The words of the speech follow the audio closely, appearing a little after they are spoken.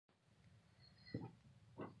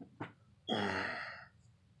Good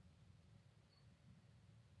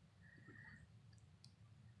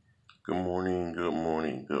morning, good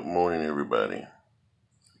morning, good morning, everybody.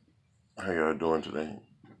 How y'all doing today?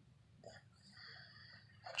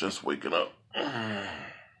 Just waking up. I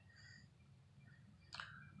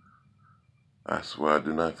swear I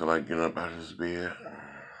do not feel like getting up out of this bed.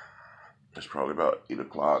 It's probably about 8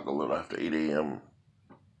 o'clock, a little after 8 a.m.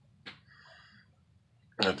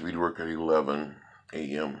 I have to be to work at 11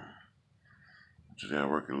 a.m. Today I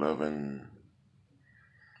work 11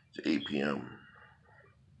 to 8 p.m.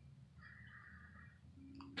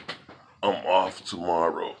 I'm off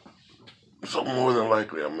tomorrow. So more than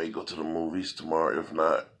likely I may go to the movies tomorrow. If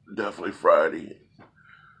not, definitely Friday.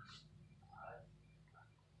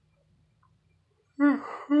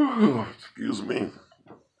 Excuse me.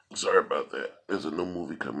 Sorry about that. There's a new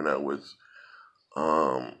movie coming out with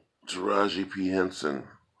Taraji P. Henson.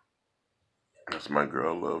 That's my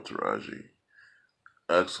girl. I love Taraji.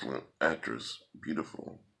 Excellent actress.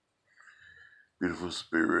 Beautiful. Beautiful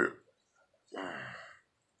spirit.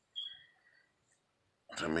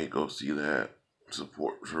 I may go see that.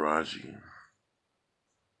 Support Taraji.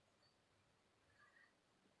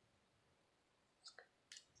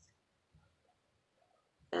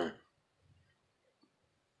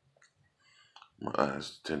 My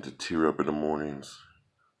eyes tend to tear up in the mornings.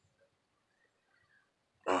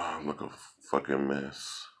 Oh, I look a fucking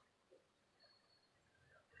mess.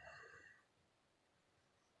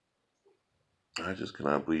 I just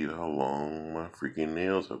cannot believe how long my freaking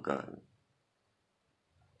nails have gotten.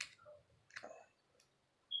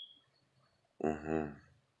 Mm-hmm.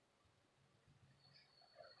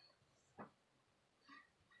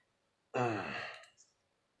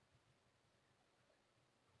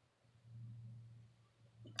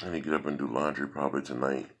 I need to get up and do laundry probably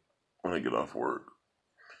tonight when I get off work,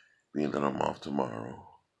 being that I'm off tomorrow.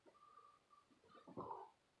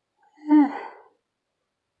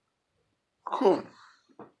 Cool.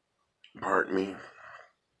 Pardon me.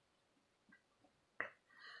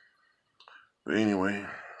 But anyway,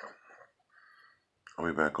 I'll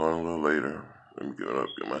be back on a little later. Let me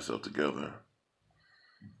get myself together.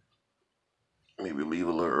 Maybe leave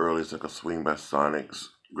a little early so I can swing by Sonic's,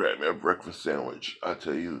 grab me a breakfast sandwich. I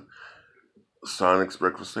tell you, Sonic's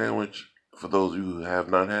breakfast sandwich, for those of you who have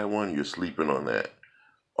not had one, you're sleeping on that.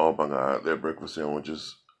 Oh my God, their breakfast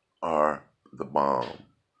sandwiches are the bomb.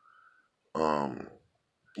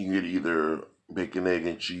 You can get either bacon, egg,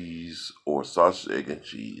 and cheese or sausage, egg, and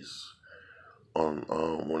cheese on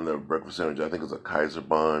one of their breakfast sandwiches. I think it's a Kaiser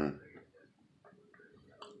bun,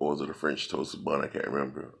 or is it a French toast bun? I can't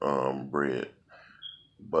remember. Bread,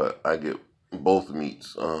 but I get both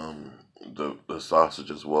meats, the sausage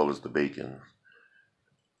as well as the bacon.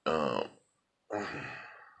 Um,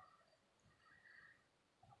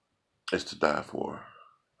 it's to die for,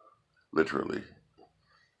 literally.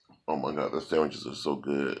 Oh my God, the sandwiches are so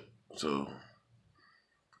good. So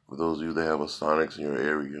for those of you that have a Sonics in your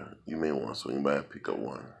area, you may want to swing by and pick up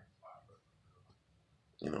one.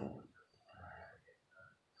 You know.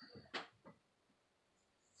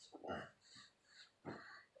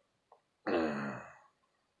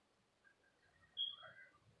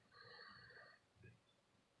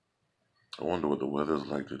 I wonder what the weather's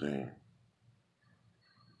like today.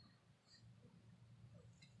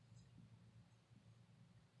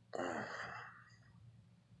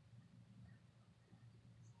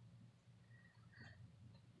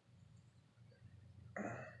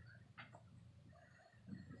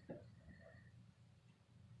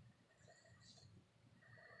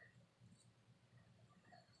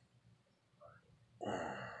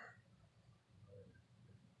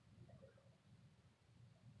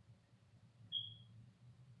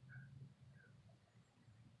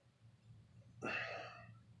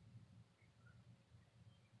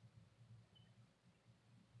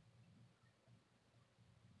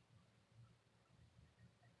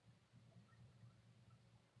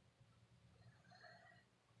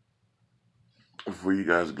 Before you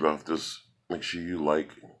guys get off this, make sure you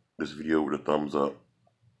like this video with a thumbs up.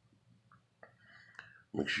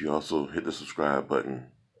 Make sure you also hit the subscribe button.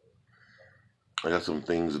 I got some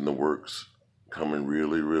things in the works coming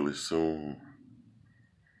really, really soon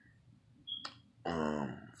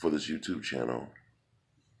for this YouTube channel.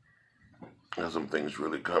 I got some things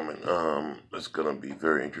really coming. It's gonna be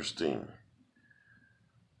very interesting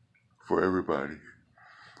for everybody.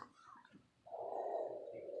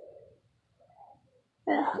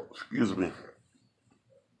 Excuse me.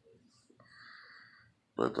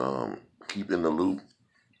 But keep in the loop,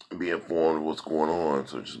 be informed of what's going on.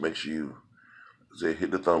 So just make sure you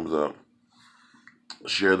hit the thumbs up,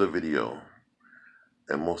 share the video,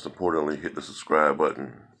 And most importantly, hit the subscribe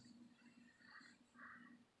button.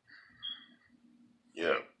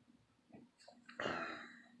 Yeah.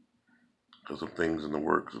 Because some things in the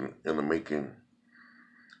works and in the making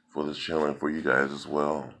for this channel and for you guys as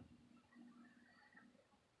well.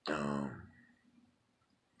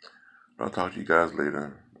 I'll talk to you guys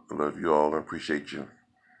later. I love you all and appreciate you.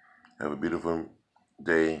 Have a beautiful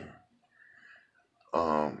day.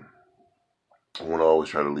 I want to always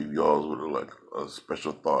try to leave y'all with a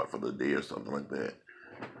special thought for the day or something like that.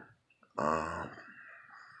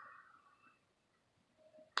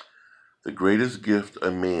 The greatest gift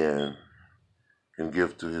a man can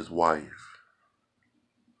give to his wife.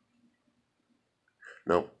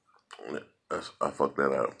 Nope, I fucked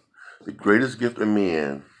that up. The greatest gift a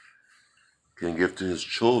man can give to his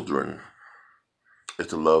children is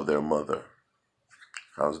to love their mother.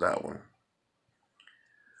 How's that one?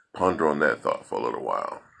 Ponder on that thought for a little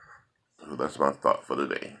while. So that's my thought for the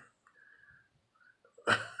day.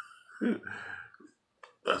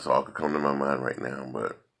 That's all that could come to my mind right now,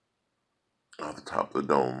 but off the top of the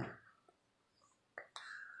dome.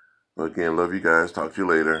 But again, love you guys. Talk to you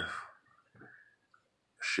later.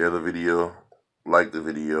 Share the video. Like the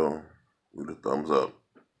video. With a thumbs up.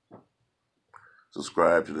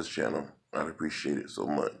 Subscribe to this channel. I'd appreciate it so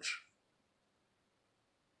much.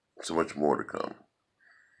 So much more to come.